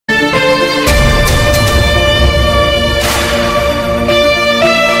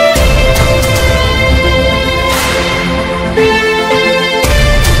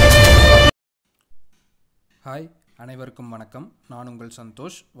அனைவருக்கும் வணக்கம். நான் உங்கள்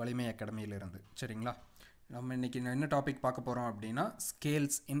சந்தோஷ், வலிமை அகாடமியிலிருந்து. சரிங்களா, நம்ம இன்றைக்கி என்ன டாபிக் பார்க்க போகிறோம் அப்படின்னா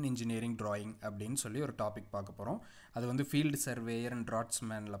ஸ்கேல்ஸ் இன் இன்ஜினியரிங் ட்ராயிங் அப்படின்னு சொல்லி ஒரு டாபிக் பார்க்க போகிறோம். அது வந்து ஃபீல்டு சர்வேயர் அண்ட்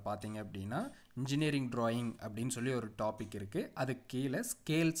ட்ராட்ஸ்மேனில் பார்த்தீங்க அப்படின்னா இன்ஜினியரிங் ட்ராயிங் அப்படின்னு சொல்லி ஒரு டாபிக் இருக்குது. அதுக்கு கீழே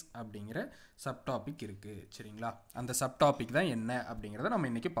ஸ்கேல்ஸ் அப்படிங்கிற சப் டாபிக் இருக்குது. சரிங்களா, அந்த சப் டாபிக் தான் என்ன அப்படிங்கிறத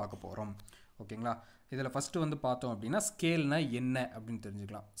நம்ம இன்றைக்கி பார்க்க போகிறோம். ஓகேங்களா, இதில் ஃபஸ்ட்டு வந்து பார்த்தோம் அப்படின்னா ஸ்கேல்னால் என்ன அப்படின்னு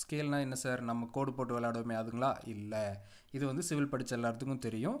தெரிஞ்சுக்கலாம். ஸ்கேல்னால் என்ன சார், நம்ம கோடு போட்டு விளையாடுவோமே அதுங்களா? இல்லை, இது வந்து சிவில் படித்த எல்லாத்துக்கும்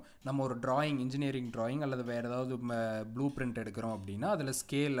தெரியும். நம்ம ஒரு ட்ராயிங், இன்ஜினியரிங் ட்ராயிங் அல்லது வேறு ஏதாவது ப்ளூ பிரிண்ட் எடுக்கிறோம் அப்படின்னா அதில்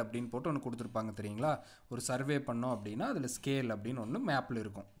ஸ்கேல் அப்படின்னு போட்டு ஒன்று கொடுத்துருப்பாங்க தெரியுங்களா. ஒரு சர்வே பண்ணோம் அப்படின்னா அதில் ஸ்கேல் அப்படின்னு ஒன்று மேப்பில்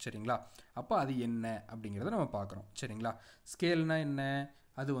இருக்கும். சரிங்களா, அப்போ அது என்ன அப்படிங்கிறத நம்ம பார்க்குறோம். சரிங்களா, ஸ்கேல்னால் என்ன?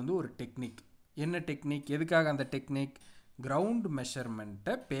 அது வந்து ஒரு டெக்னிக். என்ன டெக்னிக், எதுக்காக அந்த டெக்னிக்? கிரவுண்ட்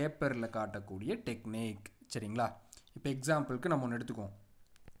மெஷர்மெண்ட்டை பேப்பரில் காட்டக்கூடிய டெக்னிக். சரிங்களா, இப்போ எக்ஸாம்பிளுக்கு நம்ம ஒன்று எடுத்துக்குவோம்.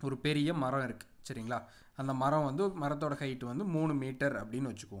 ஒரு பெரிய மரம் இருக்குது. சரிங்களா, அந்த மரம் வந்து மரத்தோட ஹைட் வந்து 3 மீட்டர்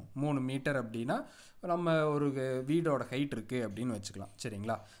அப்படின்னு வச்சுக்குவோம். 3 மீட்டர் அப்படின்னா நம்ம ஒரு வீடோட ஹைட் இருக்குது அப்படின்னு வச்சுக்கலாம்.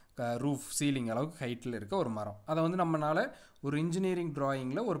 சரிங்களா, ரூஃப் சீலிங் அளவுக்கு ஹைட்டில் இருக்க ஒரு மரம். அதை வந்து நம்மளால் ஒரு இன்ஜினியரிங்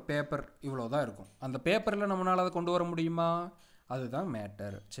ட்ராயிங்கில் ஒரு பேப்பர் இவ்வளோ தான் இருக்கும். அந்த பேப்பரில் நம்மளால் அதை கொண்டு வர முடியுமா? அதுதான்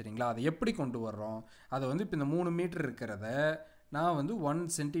மேட்டர். சரிங்களா, அதை எப்படி கொண்டு வர்றோம்? அதை வந்து இப்போ இந்த 3 மீட்டர் இருக்கிறத நான் வந்து 1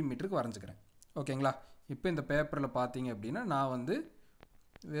 சென்டிமீட்டருக்கு வரைஞ்சிக்கிறேன். ஓகேங்களா, இப்போ இந்த பேப்பரில் பார்த்தீங்க அப்படின்னா நான் வந்து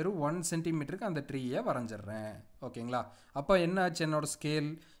வெறும் 1 சென்டிமீட்டருக்கு அந்த ட்ரீயை வரைஞ்சிட்றேன். ஓகேங்களா, அப்போ என்ன ஆச்சு?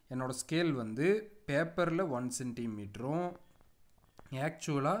 என்னோடய ஸ்கேல் வந்து பேப்பரில் 1 சென்டிமீட்டரும்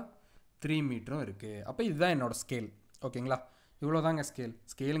ஆக்சுவலாக 3 மீட்டரும் இருக்குது. அப்போ இதுதான் என்னோடய ஸ்கேல். ஓகேங்களா, இவ்வளோதாங்க ஸ்கேல்.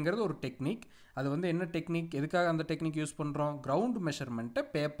 ஸ்கேலுங்கிறது ஒரு டெக்னிக். அது வந்து என்ன டெக்னிக், எதுக்காக அந்த டெக்னிக் யூஸ் பண்ணுறோம்? கிரவுண்ட் மெஷர்மெண்ட்டை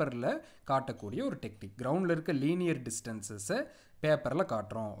பேப்பரில் காட்டக்கூடிய ஒரு டெக்னிக். கிரவுண்டில் இருக்க லீனியர் டிஸ்டன்சஸை பேப்பரில்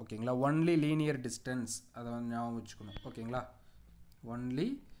காட்டுறோம். ஓகேங்களா, ஒன்லி லீனியர் டிஸ்டன்ஸ், அதை வந்து ஞாபகம் வச்சுக்கணும். ஓகேங்களா, ஒன்லி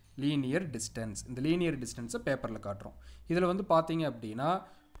லீனியர் டிஸ்டன்ஸ், இந்த லீனியர் டிஸ்டன்ஸை பேப்பரில் காட்டுறோம். இதில் வந்து பார்த்தீங்க அப்படின்னா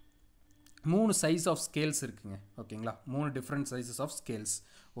 3 சைஸ் ஆஃப் ஸ்கேல்ஸ் இருக்குங்க. ஓகேங்களா, 3 டிஃப்ரெண்ட் சைஸஸ் ஆஃப் ஸ்கேல்ஸ்.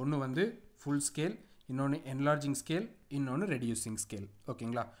 ஒன்று வந்து ஃபுல் ஸ்கேல், இன்னொன்று என்லார்ஜிங் ஸ்கேல், இன்னொன்று ரெடியூசிங் ஸ்கேல்.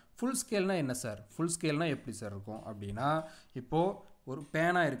 ஓகேங்களா, ஃபுல் ஸ்கேல்னால் என்ன சார்? ஃபுல் ஸ்கேல்னால் எப்படி சார் இருக்கும் அப்படின்னா, இப்போது ஒரு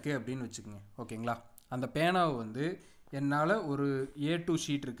பேனா இருக்குது அப்படின்னு வச்சுக்கோங்க. ஓகேங்களா, அந்த பேனாவை வந்து என்னால் ஒரு A2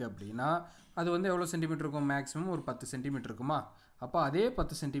 ஷீட் இருக்குது அப்படின்னா அது வந்து எவ்வளோ சென்டிமீட்டர் இருக்கும்? மேக்ஸிமம் ஒரு 10 சென்டிமீட்டர் இருக்குமா? அப்போ அதே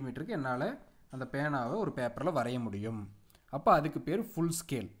 10 சென்டிமீட்டருக்கு என்னால் அந்த பேனாவை ஒரு பேப்பரில் வரைய முடியும். அப்போ அதுக்கு பேர் ஃபுல்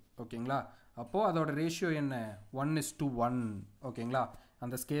ஸ்கேல். ஓகேங்களா, அப்போது அதோட ரேஷியோ என்ன? 1:1. ஓகேங்களா,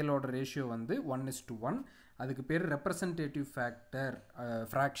 அந்த ஸ்கேலோட ரேஷியோ வந்து 1:1. அதுக்கு பேர் ரெப்ரசன்டேட்டிவ்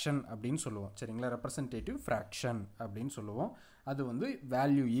ஃப்ராக்ஷன் அப்படின்னு சொல்லுவோம். சரிங்களா, ரெப்ரசன்டேட்டிவ் ஃப்ராக்ஷன் அப்படின்னு சொல்லுவோம். அது வந்து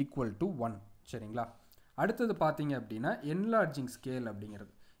வேல்யூ ஈக்குவல் டு 1. சரிங்களா, அடுத்தது பார்த்தீங்க அப்படின்னா என்லார்ஜிங் ஸ்கேல்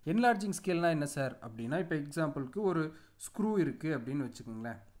அப்படிங்கிறது. என்லார்ஜிங் ஸ்கேல்னால் என்ன சார் அப்படின்னா, இப்போ எக்ஸாம்பிளுக்கு ஒரு ஸ்க்ரூ இருக்குது அப்படின்னு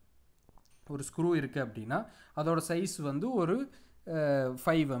வச்சுக்கோங்களேன். ஒரு ஸ்க்ரூ இருக்குது அப்படின்னா அதோட சைஸ் வந்து ஒரு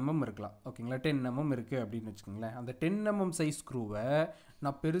 5 mm இருக்கலாம். ஓகேங்களா, 10 mm இருக்குது அப்படின்னு வச்சுக்கோங்களேன். அந்த 10 mm சைஸ் ஸ்க்ரூவை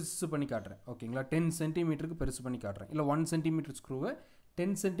நான் பெருசு பண்ணி காட்டுறேன். ஓகேங்களா, 10 சென்டிமீட்டருக்கு பெருசு பண்ணி காட்டுறேன். இல்லை 1 சென்டிமீட்டர் ஸ்க்ரூவை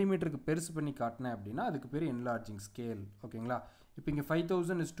 10 சென்டிமீட்டருக்கு பெருசு பண்ணி காட்டினேன் அப்படின்னா அதுக்கு பேர் என்லார்ஜிங் ஸ்கேல். ஓகேங்களா, இப்போ இங்கே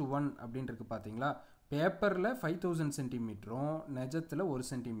 5000:1 அப்படின்றது பார்த்தீங்களா, பேப்பரில் 5000 சென்டிமீட்டரும் நிஜத்தில் 1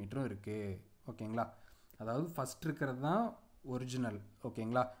 சென்டிமீட்டரும் இருக்குது. ஓகேங்களா, அதாவது ஃபஸ்ட் இருக்கிறது தான் ஒரிஜினல்.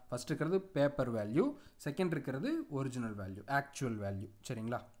 ஓகேங்களா, ஃபஸ்ட் இருக்கிறது பேப்பர் வேல்யூ, செகண்ட் இருக்கிறது ஒரிஜினல் வேல்யூ, ஆக்சுவல் வேல்யூ.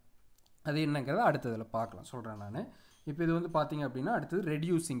 சரிங்களா, அது என்னங்கிறத அடுத்ததில் பார்க்கலாம், சொல்கிறேன் நான். இப்போ இது வந்து பார்த்தீங்க அப்படின்னா அடுத்தது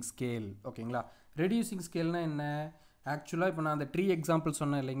ரெடியூசிங் ஸ்கேல். ஓகேங்களா, ரெடியூசிங் ஸ்கேல்னால் என்ன? ஆக்சுவலாக இப்போ நான் அந்த ட்ரீ எக்ஸாம்பிள்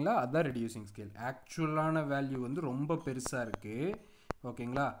சொன்னேன் இல்லைங்களா, அதுதான் ரெடியூசிங் ஸ்கேல். ஆக்சுவலான வேல்யூ வந்து ரொம்ப பெருசாக இருக்குது.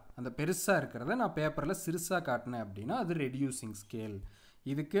 ஓகேங்களா, அந்த பெருசாக இருக்கிறத நான் பேப்பரில் சிறுசாக காட்டினேன் அப்படின்னா அது ரெடியூசிங் ஸ்கேல்.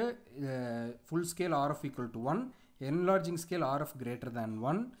 இதுக்கு full scale RF = 1, enlarging scale RF greater than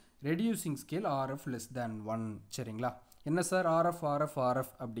 1, reducing scale RF less than 1. சரிங்களா, என்ன சார் RF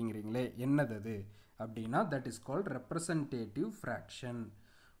அப்படிங்கிறீங்களே, என்னது அது அப்படின்னா that is called representative fraction.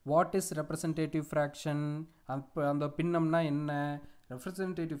 What is representative fraction? அப்போ அந்த பின்னம்னா என்ன?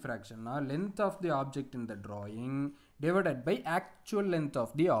 representative fractionனா length of the object in the drawing divided by actual length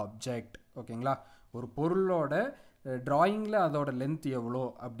of the object. ஓகேங்களா, ஒரு பொருளோட ட்ராயிங்கில் அதோட லென்த் எவ்வளோ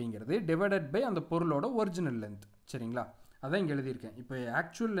அப்படிங்கிறது டிவைடட் பை அந்த பொருளோட ஒரிஜினல் லென்த். சரிங்களா, அதான் இங்கே எழுதியிருக்கேன். இப்போ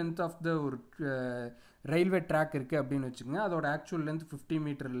ஆக்சுவல் லென்த் ஆஃப் த ஒரு ரயில்வே ட்ராக் இருக்குது அப்படின்னு வச்சுக்கோங்க. அதோட ஆக்சுவல் லென்த் 50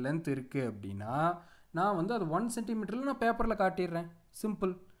 மீட்டர் லென்த் இருக்குது அப்படின்னா நான் வந்து அது 1 சென்டிமீட்டரில் நான் பேப்பரில் காட்டிடுறேன்.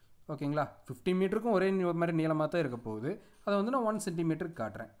 சிம்பிள். ஓகேங்களா, 50 மீட்டருக்கும் ஒரே மாதிரி நீளமாக தான் இருக்க போகுது. அதை வந்து நான் 1 சென்டிமீட்டருக்கு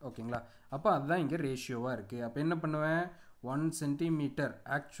காட்டுறேன். ஓகேங்களா, அப்போ அதுதான் இங்கே ரேஷியோவாக இருக்குது. அப்போ என்ன பண்ணுவேன்? 1 centimetre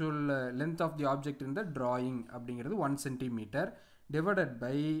actual length of the object in the drawing அப்படிங்கிறது 1 சென்டிமீட்டர் டிவைடட்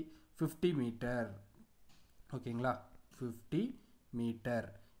பை 50 மீட்டர். ஓகேங்களா, 50 மீட்டர்.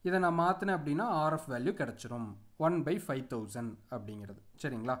 இதை நான் மாற்றினேன் அப்படின்னா RF வேல்யூ கிடச்சிரும் 1/5000 அப்படிங்கிறது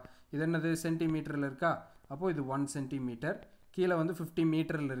சரிங்களா. இது என்னது சென்டிமீட்டரில் இருக்கா, அப்போது இது 1 சென்டிமீட்டர், கீழே வந்து 50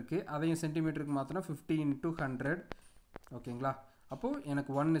 மீட்டரில் இருக்குது, அதையும் சென்டிமீட்டருக்கு மாற்றினா 50 × 100 ஓகேங்களா. அப்போது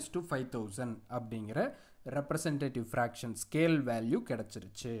எனக்கு 1:5000 அப்படிங்கிற ரெப்ரசன்டேட்டிவ் ஃப்ராக்ஷன் ஸ்கேல் வேல்யூ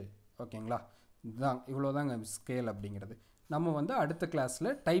கிடச்சிருச்சு ஓகேங்களா. இதுதான் இவ்வளோதாங்க ஸ்கேல் அப்படிங்கிறது. நம்ம வந்து அடுத்த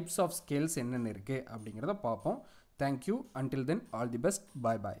கிளாஸில் டைப்ஸ் ஆஃப் ஸ்கேல்ஸ் என்னென்ன இருக்குது அப்படிங்கிறத பார்ப்போம். Thank you. Until then all the best.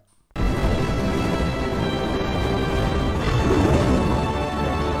 Bye bye.